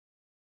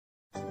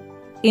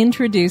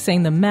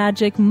Introducing the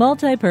Magic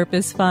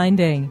Multi-Purpose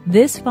Finding.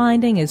 This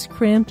finding is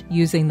crimped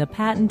using the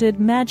patented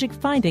Magic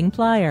Finding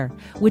Plier,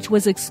 which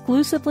was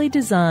exclusively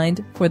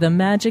designed for the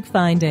Magic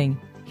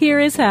Finding. Here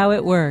is how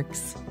it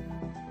works.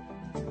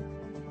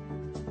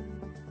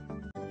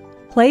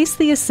 Place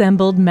the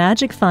assembled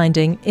Magic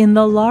Finding in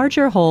the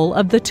larger hole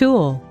of the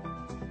tool.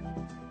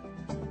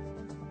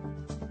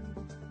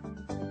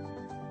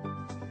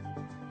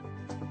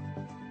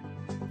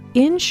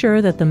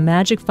 Ensure that the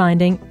Magic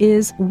Finding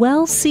is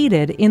well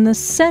seated in the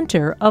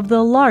center of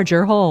the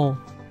larger hole.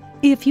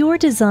 If your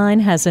design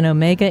has an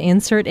omega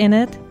insert in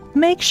it,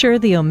 make sure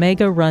the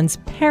omega runs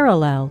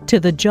parallel to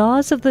the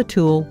jaws of the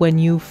tool when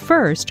you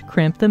first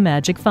crimp the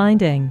Magic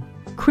Finding.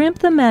 Crimp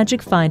the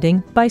Magic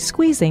Finding by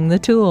squeezing the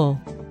tool.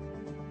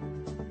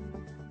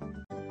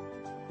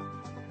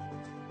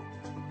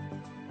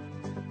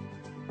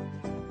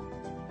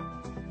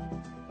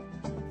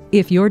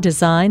 If your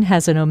design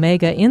has an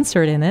omega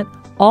insert in it,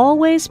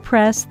 always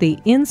press the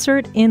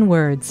insert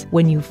inwards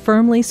when you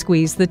firmly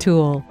squeeze the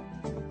tool.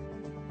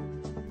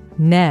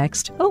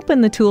 Next, open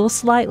the tool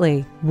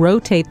slightly,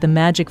 rotate the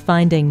Magic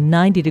Finding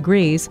 90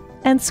 degrees,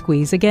 and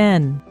squeeze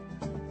again.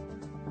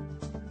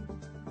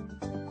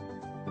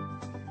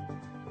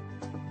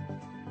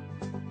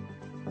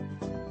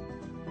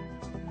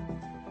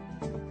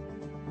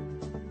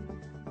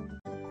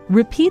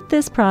 Repeat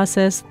this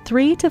process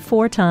 3 to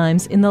 4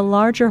 times in the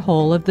larger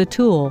hole of the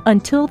tool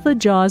until the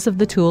jaws of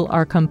the tool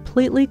are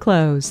completely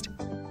closed.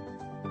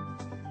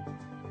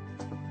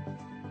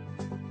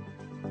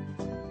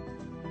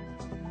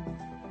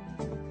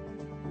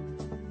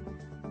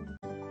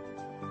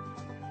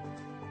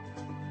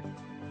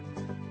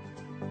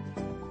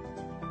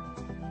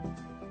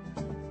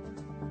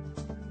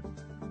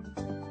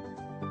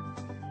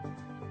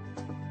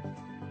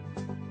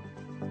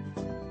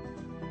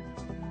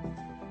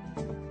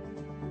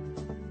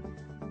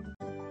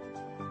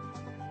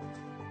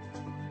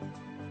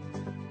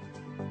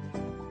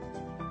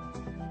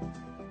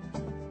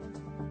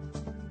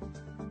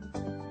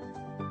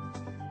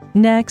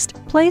 Next,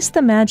 place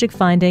the Magic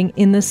Finding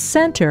in the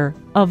center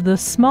of the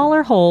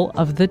smaller hole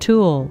of the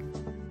tool.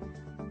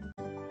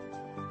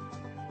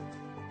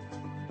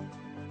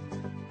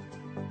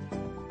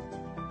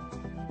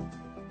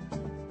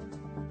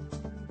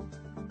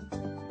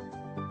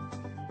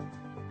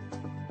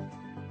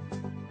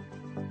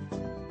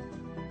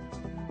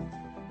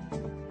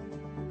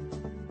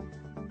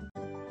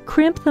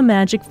 Crimp the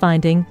Magic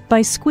Finding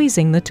by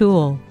squeezing the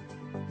tool.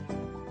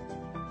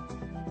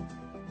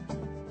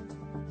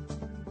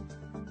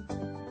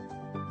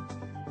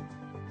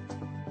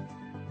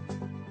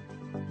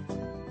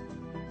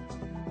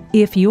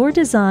 If your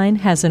design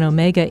has an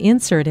omega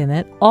insert in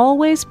it,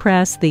 always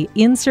press the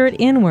insert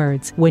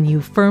inwards when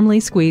you firmly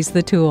squeeze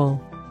the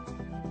tool.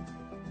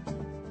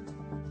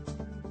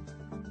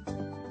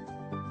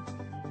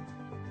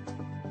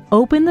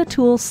 Open the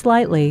tool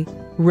slightly,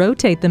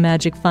 rotate the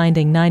Magic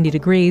Finding 90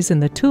 degrees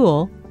in the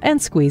tool,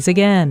 and squeeze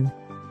again.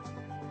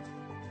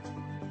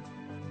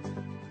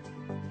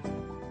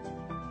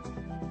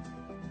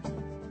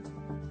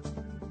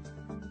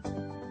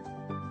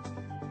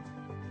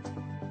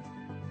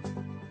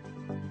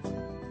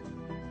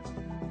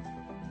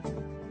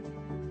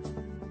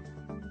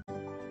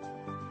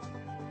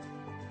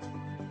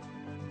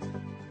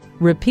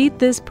 Repeat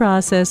this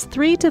process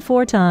 3 to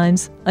 4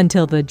 times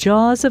until the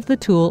jaws of the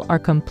tool are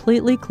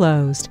completely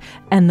closed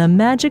and the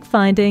Magic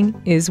Finding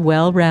is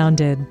well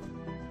rounded.